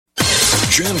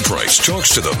Jan Price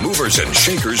talks to the movers and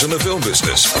shakers in the film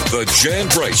business. The Jan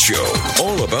Price Show,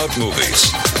 all about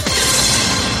movies.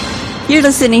 You're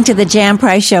listening to the Jan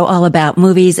Price Show, all about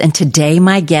movies, and today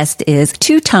my guest is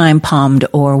two-time Palme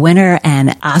d'Or winner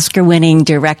and Oscar-winning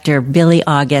director Bille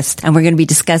August, and we're going to be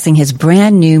discussing his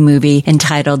brand new movie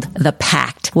entitled The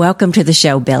Pact. Welcome to the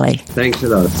show, Bille. Thanks a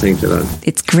lot. Thanks a lot.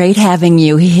 It's great having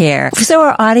you here. So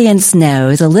our audience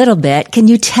knows a little bit. Can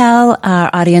you tell our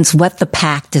audience what The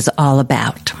Pact is all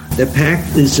about? The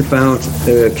Pact is about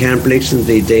Karen Blixen,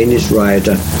 the Danish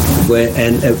writer,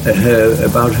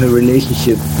 about her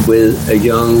relationship with a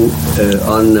young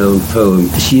unknown poet.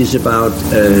 She's about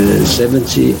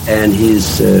 70 and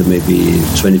he's maybe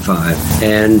 25,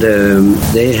 and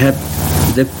they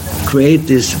create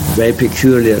this very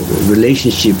peculiar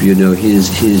relationship. You know,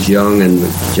 he's young and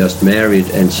just married,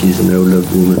 and she's an older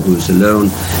woman who's alone,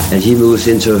 and he moves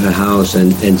into her house,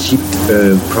 and she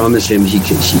promises him she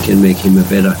can make him a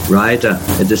better writer.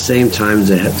 At the same time,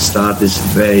 they start this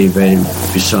very, very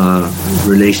bizarre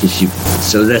relationship.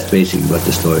 So that's basically what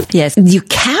the story is. Yes, you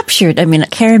captured,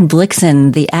 Karen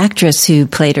Blixen, the actress who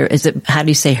played her, how do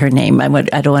you say her name?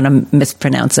 I don't want to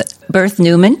mispronounce it. Berth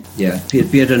Neumann? Yeah,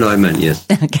 Peter Neumann, yes.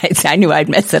 Okay, so I knew I'd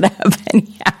mess it up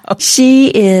anyhow.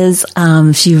 She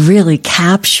really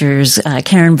captures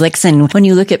Karen Blixen. When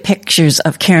you look at pictures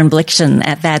of Karen Blixen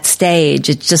at that stage,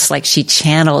 it's just like she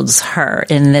channels her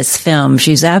in this film.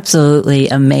 She's absolutely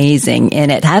amazing in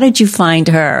it. How did you find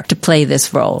her to play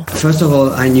this role? First of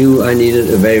all, I knew I needed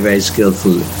a very, very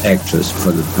skillful actress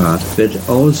for the part, but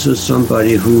also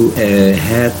somebody who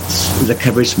had the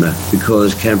charisma,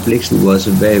 because Karen Blixen was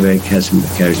a very, very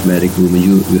charismatic woman.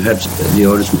 You have the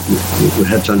audience, you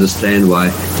have to understand why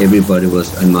everybody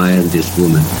was admiring this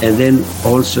woman. And then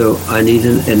also I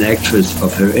needed an actress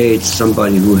of her age,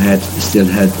 somebody who still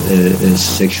had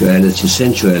sexuality,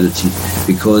 sensuality,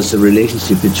 because the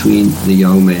relationship between the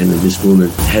young man and this woman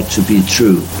had to be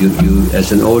true. You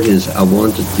as an audience, I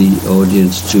wanted the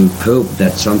audience to hope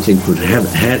that something could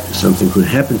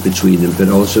happen between them, but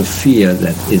also fear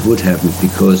that it would happen,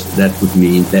 because that would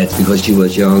mean that because she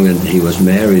was young and he was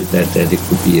married, that it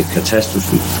could be a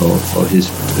catastrophe for his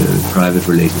private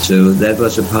relationship. So that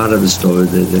was a part of the story,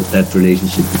 that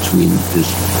relationship between this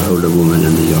older woman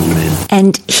and the young man.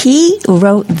 And he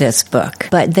wrote this book,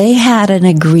 but they had an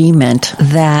agreement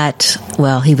that,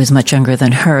 he was much younger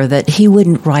than her, that he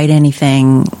wouldn't write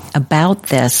anything about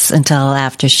this until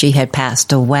after she had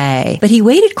passed away. But he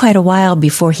waited quite a while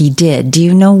before he did. Do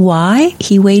you know why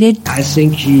he waited? I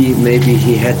think he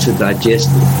had to digest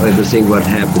everything what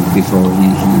happened before he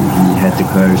had the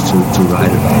courage to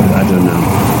write about it. I don't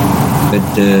know. But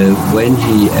when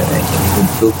the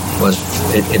book was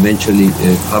eventually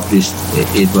published,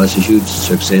 it was a huge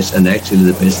success, and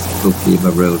actually the best book he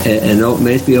ever wrote. And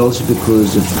maybe also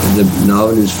because the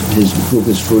novel his book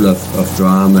is full of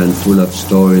drama and full of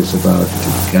stories about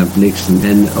Karen Blixen,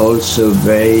 and also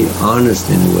very honest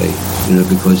in a way,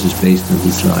 because it's based on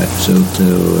his life.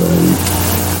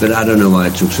 But I don't know why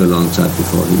it took so long time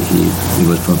before he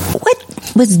was published. What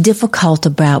was difficult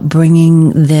about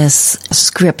bringing this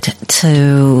script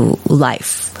to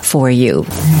life for you?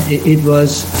 It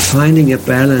was finding a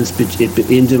balance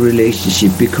in the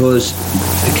relationship, because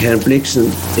Karen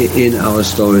Blixen in our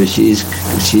story, she's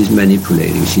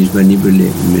manipulating. She's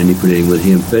manipulating with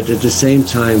him. But at the same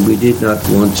time, we did not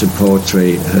want to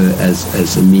portray her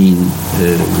as a mean,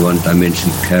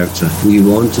 one-dimensional character. We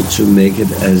wanted to make it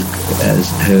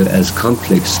as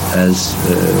complex as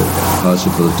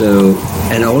possible.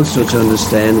 And also to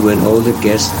understand when all the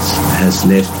guests has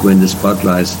left, when the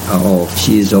spotlights are off,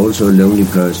 she is also a lonely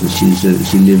person. She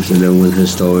lives alone with her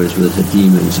stories, with her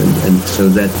demons, and so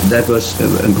that was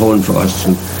important for us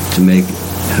to make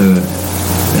her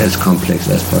as complex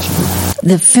as possible.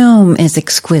 The film is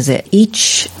exquisite.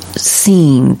 Each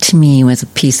scene to me was a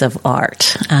piece of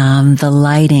art. The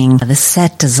lighting, the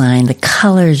set design, the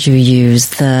colors you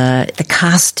used, the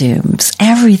costumes,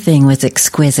 everything was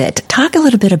exquisite. Talk a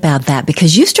little bit about that,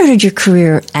 because you started your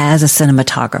career as a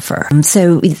cinematographer.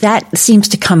 So that seems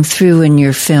to come through in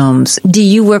your films. Do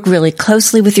you work really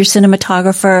closely with your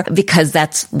cinematographer because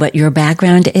that's what your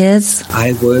background is?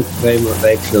 I work very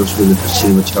close with the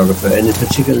cinematographer, and in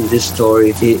particular in this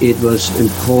story, it was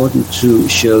important to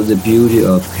show the beauty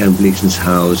of Karen Camp Blixen's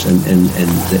house, and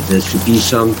there should be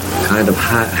some kind of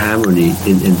harmony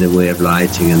in the way of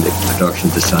lighting and the production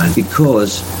design,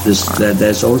 because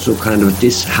there's also kind of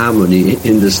disharmony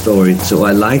in the story. So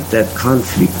I like that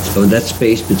conflict, or that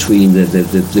space between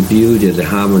the beauty, the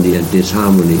harmony, and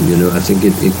disharmony. I think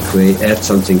it adds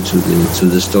something to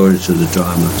the story, to the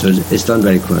drama. So it's done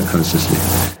very consciously.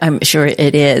 I'm sure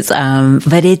it is.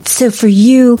 So for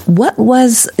you, what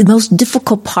was the most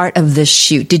difficult part of this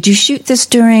shoot? Did you shoot this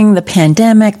during the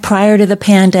pandemic, prior to the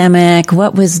pandemic?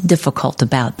 What was difficult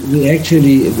about it?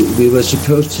 We were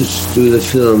supposed to do the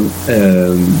film,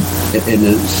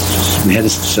 we had a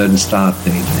certain start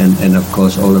date, and of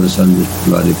course all of a sudden this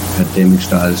bloody pandemic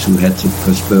started, so we had to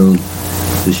postpone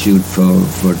the shoot for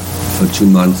 2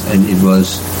 months, and it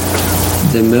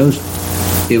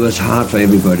was hard for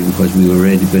everybody because we were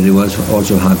ready, but it was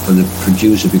also hard for the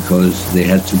producer because they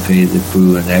had to pay the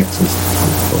crew and actors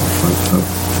for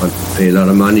pay a lot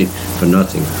of money for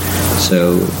nothing.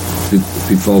 So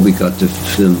before we got the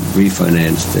film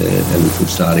refinanced and we could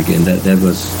start again, that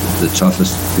was the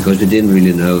toughest, because we didn't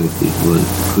really know if we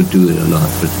could do it or not.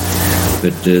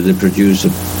 But the producer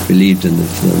believed in the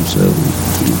film, so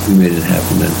we made it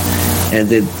happen. And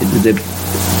the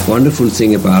wonderful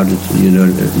thing about it,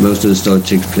 most of the story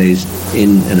takes place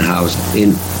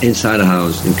inside a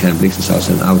house, in Camp Blixen's house,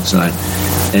 and outside.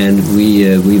 And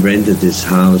we rented this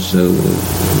house so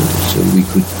we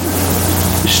could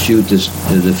shoot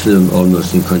the film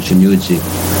almost in continuity,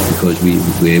 because we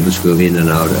were able to go in and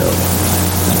out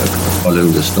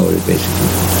following the story, basically.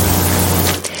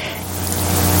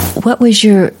 What was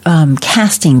your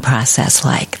casting process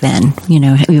like then?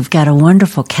 You've got a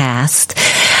wonderful cast.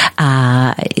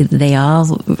 They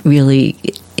all really,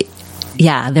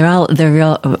 they're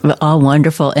all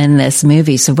wonderful in this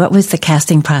movie. So what was the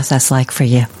casting process like for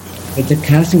you? At the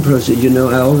casting process,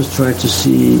 I always try to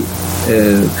see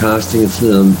casting a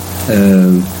film,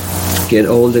 get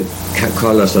all the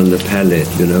colors on the palette,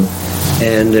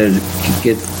 and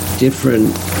get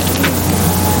different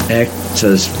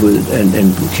actors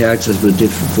and characters with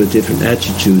different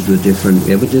attitudes, with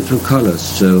different colors.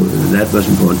 So that was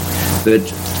important. But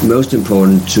most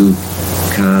important, to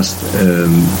cast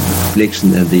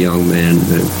Blixen and the young man,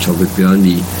 Torbjørn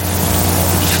Bjørnli,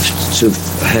 to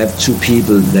have two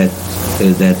people that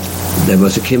there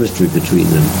was a chemistry between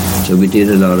them. So we did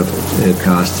a lot of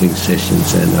casting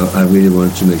sessions, and I really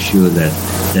wanted to make sure that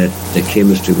the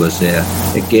chemistry was there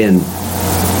again,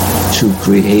 to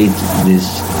create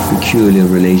this peculiar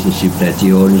relationship that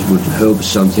the audience would hope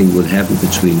something would happen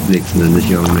between Blixen and this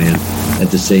young man, at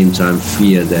the same time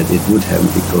fear that it would happen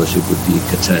because it would be a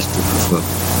catastrophe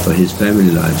for his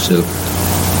family life. So,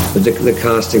 but the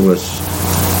casting was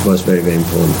very, very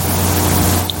important.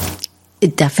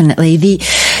 Definitely.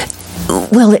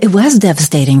 It was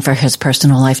devastating for his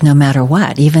personal life, no matter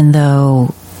what, even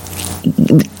though,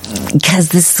 because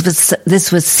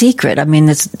this was secret. I mean,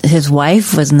 his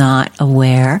wife was not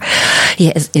aware.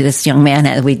 This young man,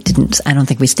 I don't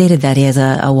think we stated that he has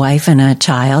a wife and a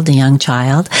child, a young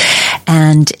child,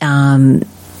 and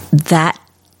that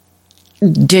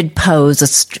did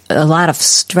pose a lot of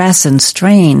stress and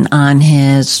strain on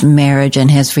his marriage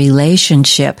and his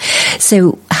relationship.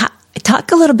 So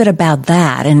talk a little bit about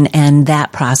that and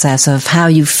that process of how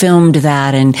you filmed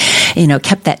that and,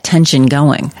 kept that tension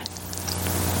going.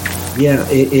 Yeah,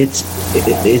 it's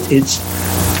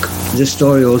the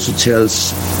story also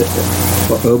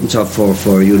opens up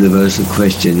for a universal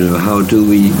question. How do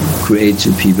we create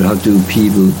two people? How do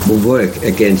people who work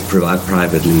against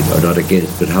privately, or not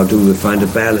against, but how do we find a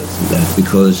balance in that?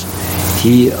 Because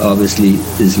he obviously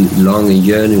is longing,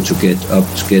 yearning to get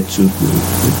to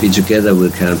be together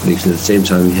with Camp Blixen. At the same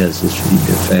time, he has his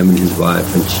family, his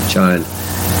wife and child.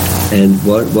 And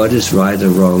what is right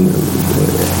and wrong?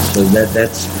 So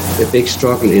that's a big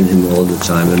struggle in him all the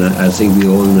time. And I think we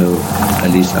all know,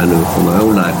 at least I know from my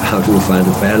own life, how to find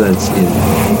a balance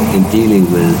in dealing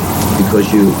with, because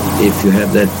if you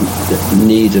have that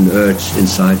need and urge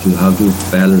inside you, how to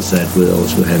balance that with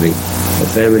also having a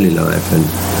family life. And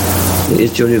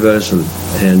it's universal.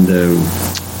 And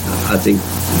I think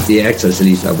the actors, at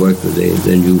least I worked with,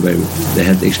 they knew they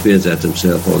had experienced that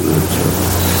themselves all the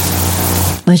time.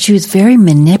 Well, she was very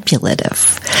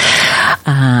manipulative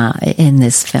in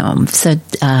this film. So,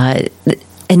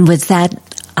 and was that,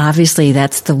 obviously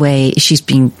that's the way she's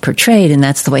being portrayed, and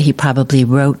that's the way he probably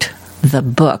wrote the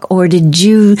book. Or did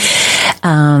you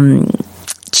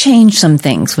change some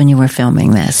things when you were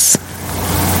filming this?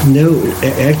 No,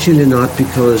 actually not,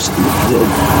 because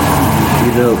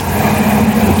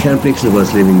Karen Blixen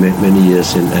was living many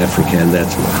years in Africa, and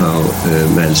that's how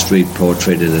Meryl Streep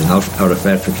portrayed it out of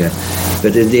Africa.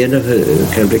 But at the end of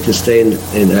Karen Blixen's stay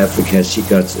in Africa, she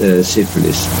got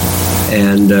syphilis.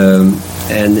 And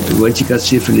when she got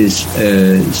syphilis,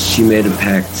 she made a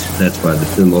pact. That's why the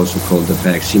film also called The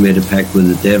Pact. She made a pact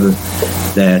with the devil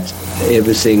that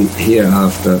everything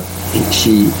hereafter,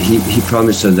 he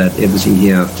promised her that everything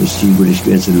hereafter she would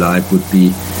experience in life would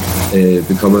be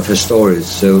become of her stories.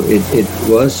 So it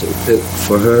was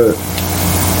for her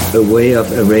a way of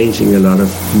arranging a lot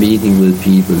of meeting with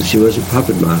people. She was a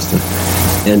puppet master,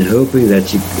 and hoping that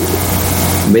she,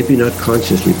 maybe not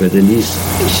consciously, but at least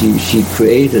she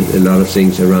created a lot of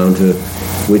things around her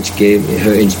which gave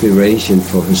her inspiration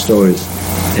for her stories.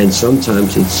 And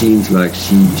sometimes it seems like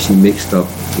she mixed up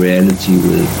reality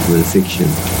with fiction.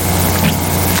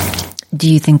 Do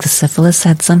you think the syphilis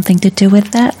had something to do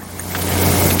with that?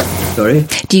 Sorry?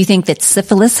 Do you think that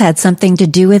syphilis had something to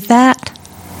do with that?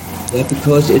 Yeah,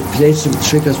 because it plays some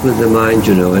triggers with the mind,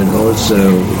 and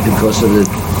also because of the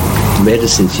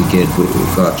medicine she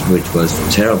got, which was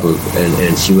terrible,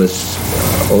 and she was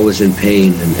always in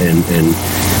pain, and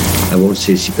I won't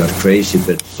say she got crazy,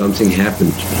 but something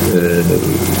happened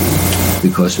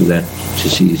because of that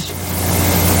disease.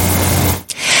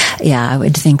 Yeah, I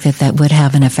would think that would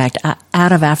have an effect.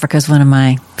 Out of Africa is one of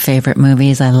my favorite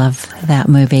movies. I love that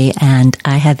movie. And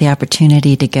I had the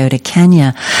opportunity to go to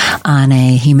Kenya on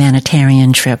a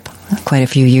humanitarian trip quite a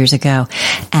few years ago.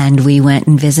 And we went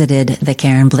and visited the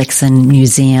Karen Blixen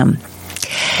Museum.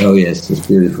 Oh yes, it's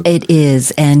beautiful. It is,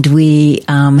 and we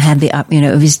had the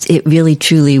it really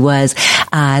truly was.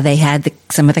 They had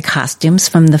some of the costumes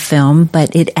from the film,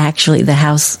 but the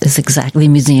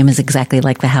museum is exactly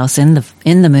like the house in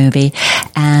the movie,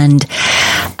 and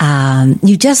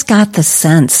you just got the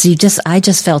sense. I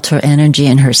just felt her energy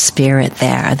and her spirit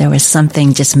there. There was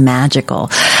something just magical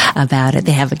about it.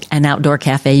 They have an outdoor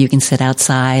cafe. You can sit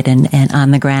outside and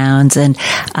on the grounds. And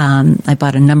I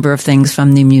bought a number of things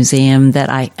from the museum that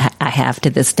I have to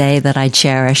this day that I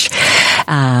cherish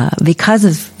because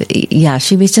of,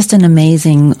 she was just an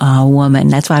amazing woman.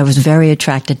 That's why I was very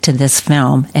attracted to this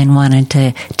film and wanted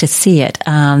to see it.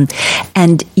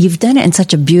 And you've done it in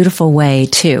such a beautiful way,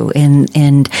 too,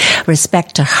 in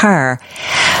respect to her,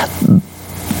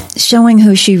 showing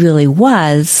who she really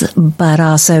was, but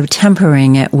also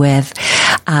tempering it with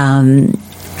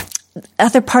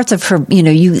other parts of her.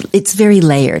 It's very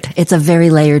layered. It's a very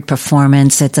layered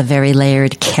performance. It's a very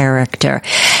layered character.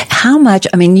 How much,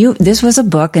 this was a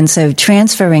book, and so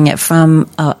transferring it from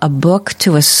a book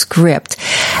to a script,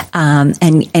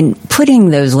 and putting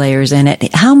those layers in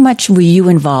it, how much were you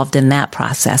involved in that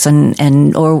process?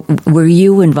 Or were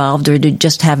you involved, or did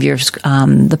just have your,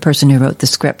 the person who wrote the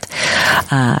script,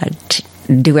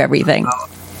 do everything?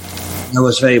 I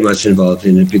was very much involved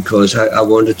in it because I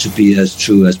wanted to be as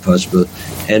true as possible.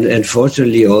 And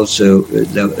fortunately also,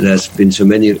 there's been so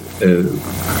many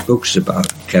books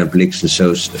about Karen Blixen,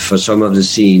 so for some of the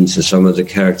scenes and some of the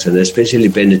characters, and especially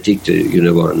Benedicte,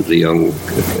 one of the young,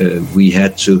 we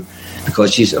had to,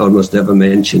 because she's almost never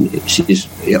mentioned in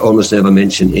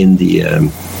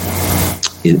the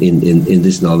in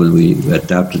this novel we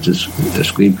adapted the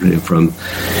screenplay from.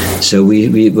 So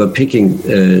we were picking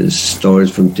stories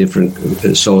from different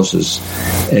sources.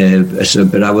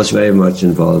 But I was very much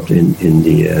involved in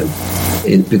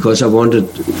because I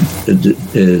wanted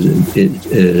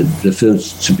the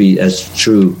films to be as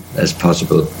true as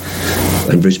possible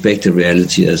and respect the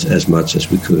reality as much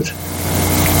as we could.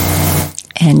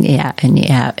 And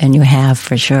you have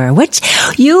for sure. Which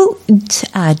you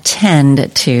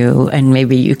tend to, and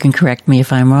maybe you can correct me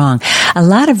if I'm wrong, a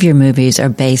lot of your movies are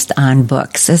based on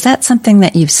books. Is that something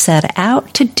that you've set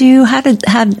out to do? Or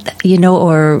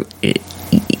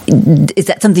is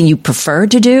that something you prefer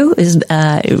to do? Is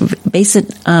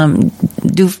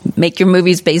make your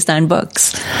movies based on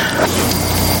books?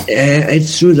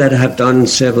 It's true that I have done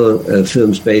several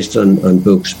films based on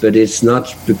books, but it's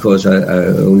not because I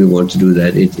only want to do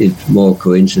that. It's more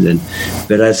coincident.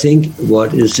 But I think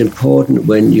what is important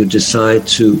when you decide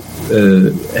to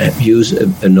use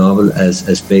a novel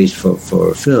as base for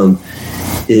a film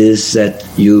is that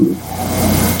you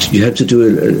have to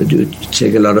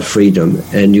take a lot of freedom,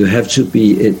 and you have to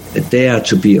dare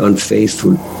to be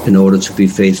unfaithful in order to be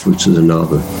faithful to the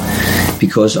novel.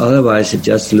 Because otherwise it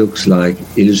just looks like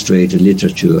illustrated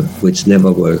literature, which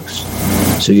never works.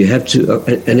 So you have to,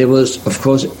 and it was, of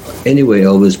course, anyway,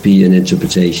 always be an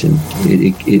interpretation.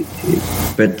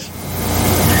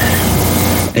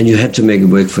 And you have to make it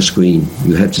work for screen.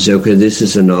 You have to say, okay, this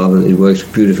is a novel. It works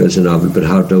beautiful as a novel, but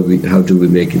how do we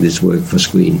make this work for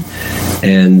screen?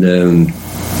 And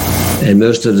And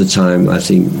most of the time, I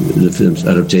think the film's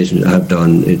adaptation I've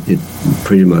done, it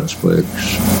pretty much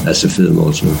works as a film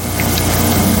also.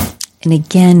 And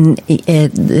again,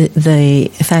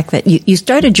 the fact that you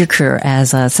started your career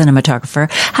as a cinematographer,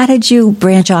 how did you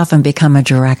branch off and become a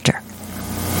director?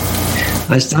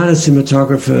 I started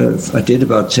cinematographer. I did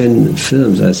about 10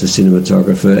 films as a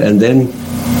cinematographer, and then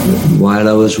while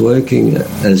I was working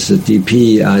as a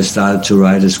DP, I started to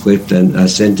write a script, and I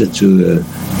sent it to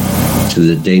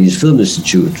the Danish Film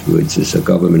Institute, which is a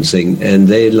government thing, and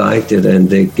they liked it, and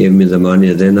they gave me the money,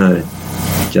 and then I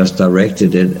just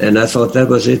directed it, and I thought that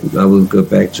was it. I will go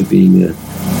back to being a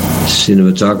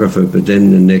cinematographer, but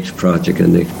then the next project,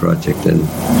 and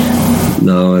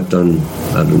now I've done,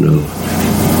 I don't know,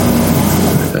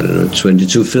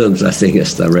 22 films, I think,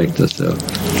 as director, so,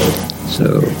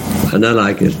 and I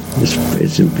like it.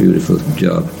 It's a beautiful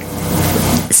job.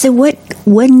 So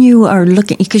when you are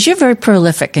looking, because you're very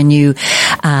prolific and you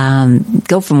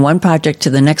go from one project to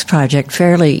the next project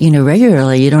fairly,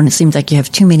 regularly, it seems like you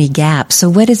have too many gaps. So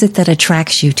what is it that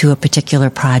attracts you to a particular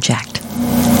project?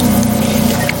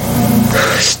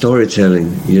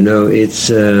 Storytelling, it's,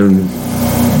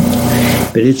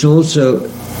 but it's also,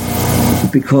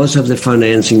 because of the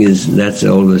financing, that's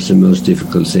always the most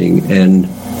difficult thing. And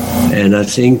I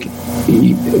think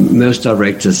most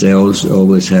directors, they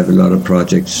always have a lot of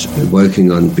projects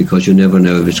working on, because you never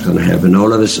know if it's going to happen.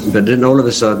 But then all of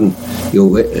a sudden, a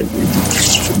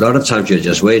lot of times you're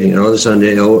just waiting, and all of a sudden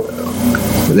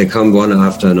they come one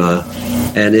after another.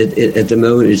 And at the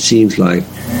moment it seems like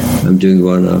I'm doing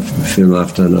one film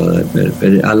after another.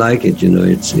 But I like it,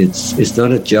 It's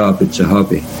not a job; it's a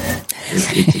hobby.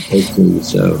 It's a passion,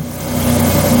 so.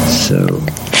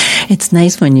 It's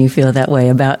nice when you feel that way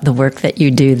about the work that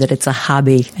you do, that it's a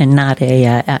hobby and not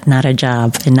a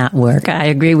job and not work. I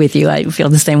agree with you. I feel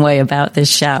the same way about this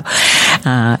show.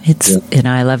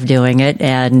 I love doing it,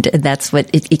 and that's what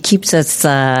it keeps us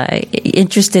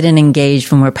interested and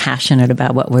engaged when we're passionate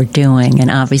about what we're doing.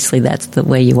 And obviously, that's the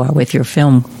way you are with your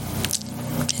film.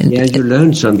 Yeah, you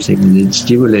learn something, and it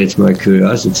stimulates my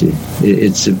curiosity.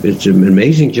 It's an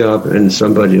amazing job, and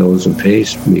somebody also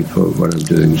pays me for what I'm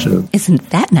doing. So, isn't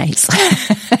that nice?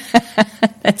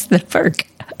 That's the perk.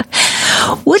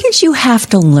 What did you have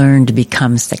to learn to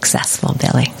become successful,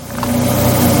 Bille?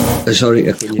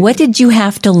 Sorry. What did you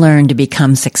have to learn to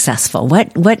become successful?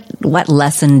 What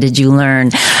lesson did you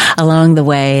learn along the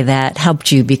way that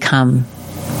helped you become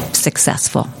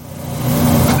successful?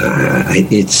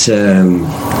 It's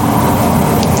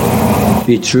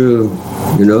be true,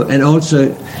 and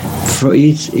also for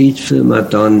each film I've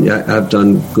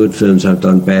done good films, I've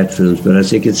done bad films, but I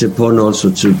think it's important also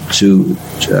to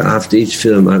after each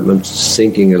film I'm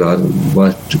thinking a lot,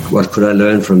 what could I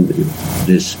learn from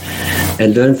this,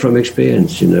 and learn from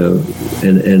experience, and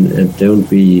don't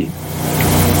be,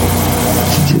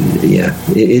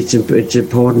 it's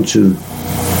important to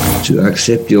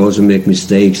accept you also make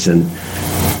mistakes,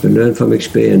 but learn from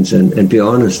experience and be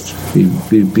honest,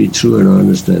 be true and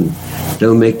honest, and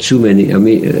don't make too many. I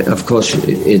mean, of course,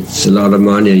 it's a lot of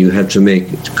money and you have to make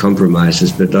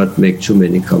compromises, but not make too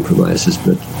many compromises.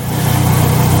 But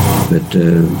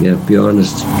be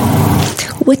honest.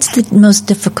 What's the most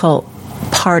difficult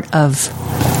part of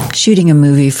shooting a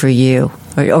movie for you,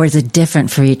 or is it different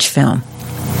for each film?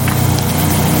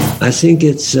 I think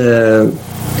it's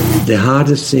the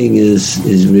hardest thing is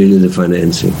really the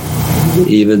financing.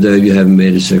 Even though you haven't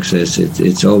made a success,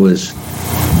 it's always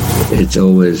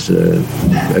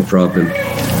a problem.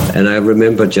 And I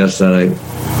remember just that I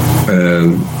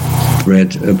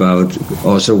read about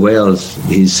Orson Welles.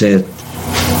 He said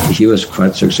he was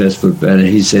quite successful, but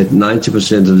he said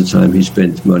 90% of the time he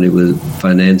spent money with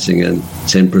financing and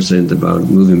 10% about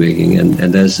movie making, and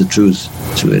that's the truth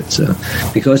to it. So,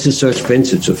 because it's so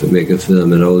expensive to make a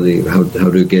film, and all the how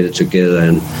do you get it together,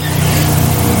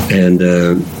 and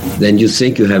then you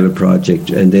think you have a project,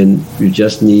 and then you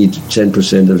just need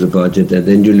 10% of the budget, and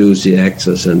then you lose the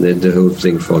actors, and then the whole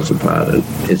thing falls apart, and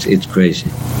it's crazy.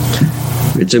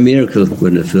 It's a miracle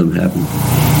when a film happens.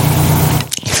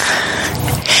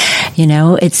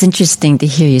 It's interesting to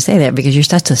hear you say that, because you're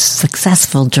such a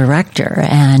successful director,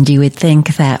 and you would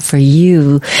think that for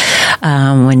you,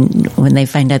 when they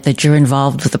find out that you're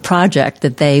involved with the project,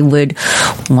 that they would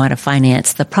want to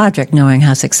finance the project, knowing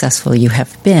how successful you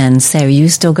have been. So you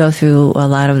still go through a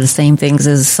lot of the same things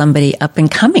as somebody up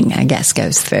and coming, I guess,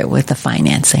 goes through with the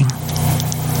financing.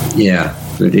 Yeah,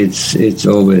 but it's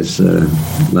always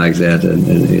like that, and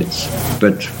it's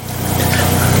but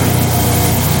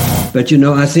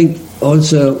I think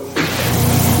also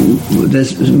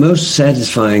the most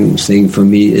satisfying thing for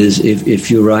me is if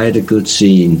you write a good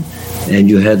scene and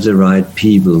you have the right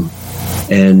people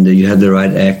and you have the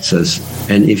right actors.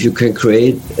 And if you can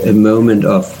create a moment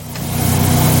of,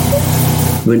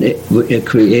 a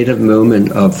creative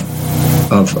moment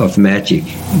of magic,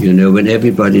 you know, when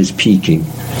everybody is peaking,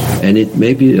 and it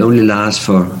maybe only lasts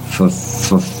for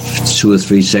 2 or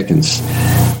 3 seconds,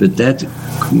 but that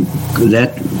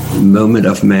moment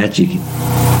of magic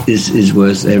is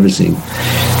worth everything.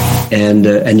 And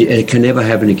it can never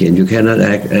happen again. You cannot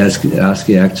ask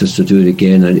the actors to do it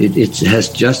again. And it has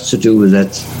just to do with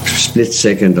that split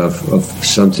second of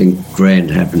something grand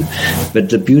happen. But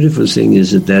the beautiful thing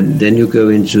is that then you go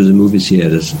into the movie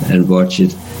theaters and watch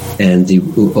it, and the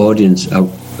audience are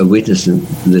witnessing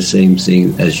the same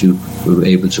thing as you were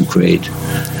able to create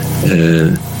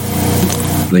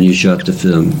when you shot the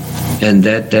film. And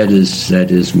that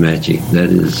is magic.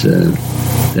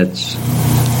 That's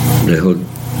the whole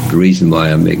reason why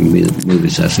I'm making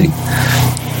movies, I think.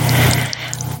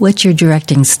 What's your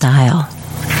directing style?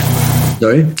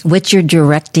 Sorry? What's your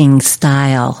directing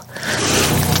style?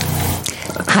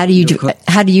 How do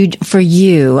you, for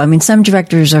you, I mean, some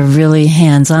directors are really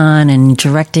hands-on and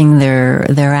directing their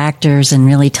actors and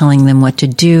really telling them what to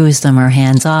do. Some are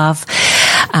hands-off.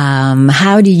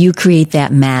 How do you create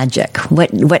that magic?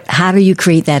 How do you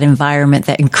create that environment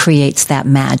that creates that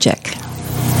magic?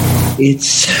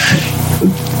 It's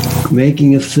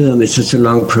making a film. It's such a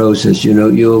long process. You know,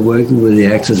 you're working with the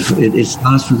actors. It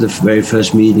starts with the very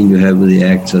first meeting you have with the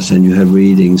actors, and you have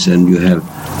readings, and you have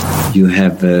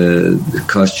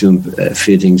costume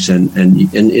fittings,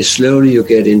 and slowly you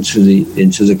get into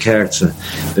the character.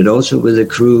 But also with the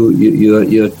crew,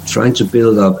 you're trying to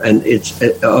build up, and it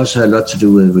also has a lot to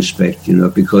do with respect. You know,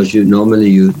 because you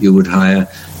would hire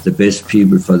the best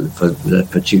people for that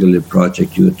particular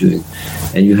project you're doing,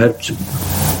 and you have to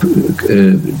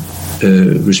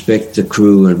respect the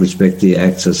crew and respect the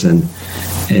actors and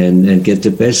get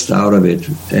the best out of it,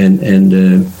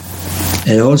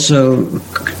 and also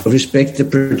respect the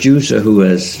producer who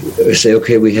has say,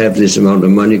 okay, we have this amount of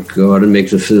money, go out and make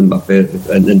the film up,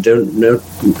 and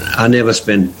I never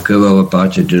go over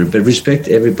budget, but respect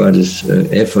everybody's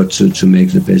effort to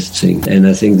make the best thing. And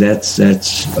I think that's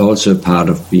also part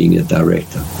of being a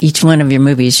director. Each one of your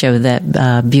movies show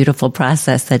that beautiful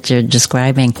process that you're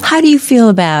describing. How do you feel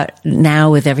about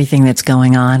now with everything that's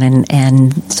going on,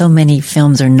 and so many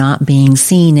films are not being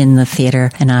seen in the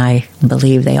theater, and I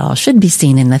believe they all should be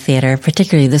seen in the theater,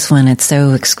 particularly this one. It's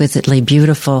so exquisitely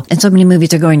beautiful. And so many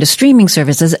movies are going to streaming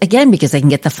services, again, because they can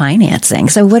get the financing.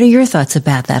 So what are your thoughts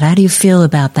about that? How do you feel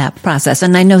about that process?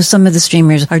 And I know some of the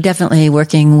streamers are definitely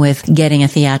working with getting a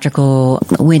theatrical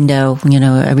window, you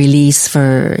know, a release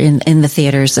for in the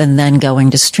theaters and then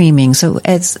going to streaming. So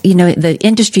as you know, the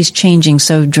industry's changing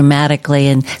so dramatically,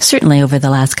 and certainly over the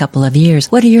last couple of years.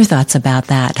 What are your thoughts about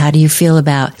that? How do you feel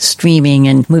about streaming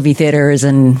and movie theaters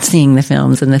and seeing the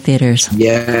films in the theaters?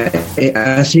 Yeah,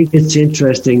 I think it's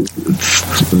interesting.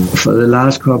 For the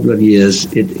last couple of years,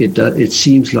 it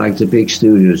seems like the big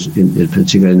studios, in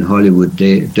particular in Hollywood,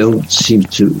 they don't seem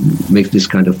to make this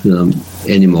kind of film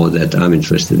anymore that I'm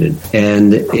interested in.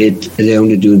 And they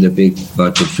only do the big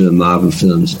budget film, Marvel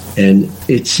films. And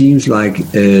it seems like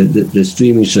the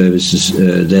streaming services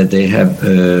that they have,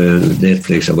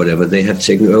 Netflix or whatever, they have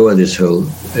taken over this whole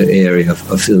area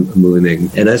of film movie making.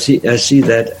 And I see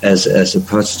that as a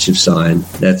positive sign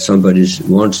that somebody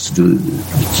wants to do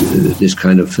this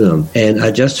kind of film. And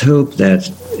I just hope that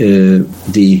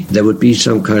there would be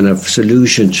some kind of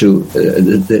solution to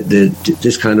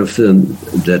this kind of film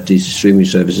that these streaming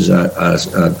services are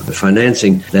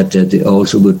financing, that they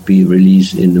also would be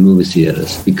released in the movie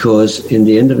theaters. Because in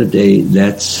the end of the day,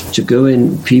 that's to go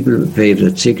in, people pay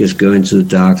their tickets, go into the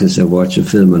darkness and watch a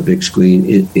film on big screen.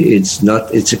 It's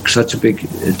such a big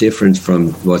difference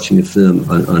from watching a film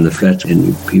on a flat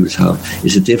in people's house.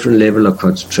 It's a different level of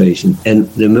concentration. And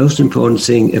the most important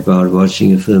thing about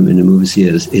watching a film in the movie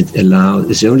theaters, it's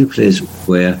the only place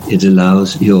where it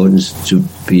allows the audience to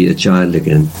be a child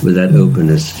again, with that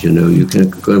openness. You know, you can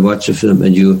go watch a film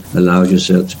and you allow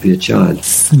yourself to be a child.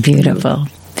 Beautiful. You know?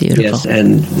 Beautiful. Yes,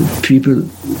 and people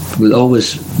will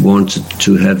always want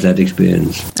to have that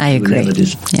experience. I agree.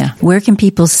 Yeah. Where can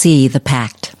people see The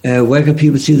Pact? Where can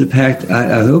people see The Pact?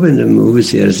 I hope in the movie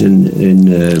theaters in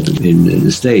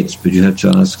the States, but you have to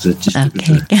ask the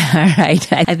distributor. Okay. All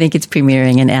right. I think it's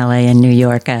premiering in LA and New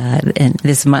York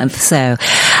this month. So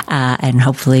and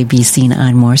hopefully be seen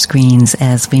on more screens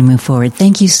as we move forward.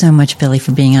 Thank you so much, Bille,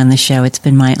 for being on the show. It's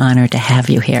been my honor to have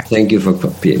you here. Thank you for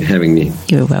having me.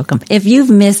 You're welcome. If you've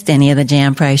missed any of the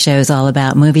Jan Price shows all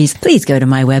about movies, please go to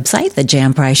my website,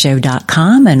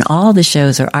 thejanpriceshow.com, and all the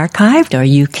shows are archived, or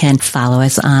you can follow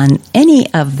us on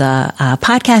any of the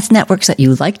podcast networks that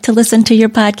you like to listen to your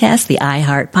podcast, the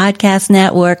iHeart Podcast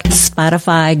Network,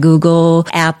 Spotify, Google,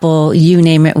 Apple, you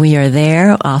name it, we are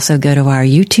there. Also go to our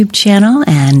YouTube channel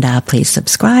and please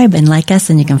subscribe and like us,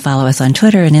 and you can follow us on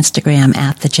Twitter and Instagram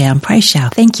at The Jan Price Show.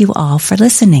 Thank you all for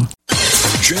listening.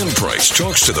 Jan Price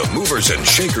talks to the movers and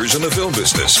shakers in the film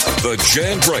business. The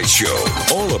Jan Price Show,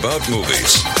 all about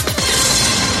movies.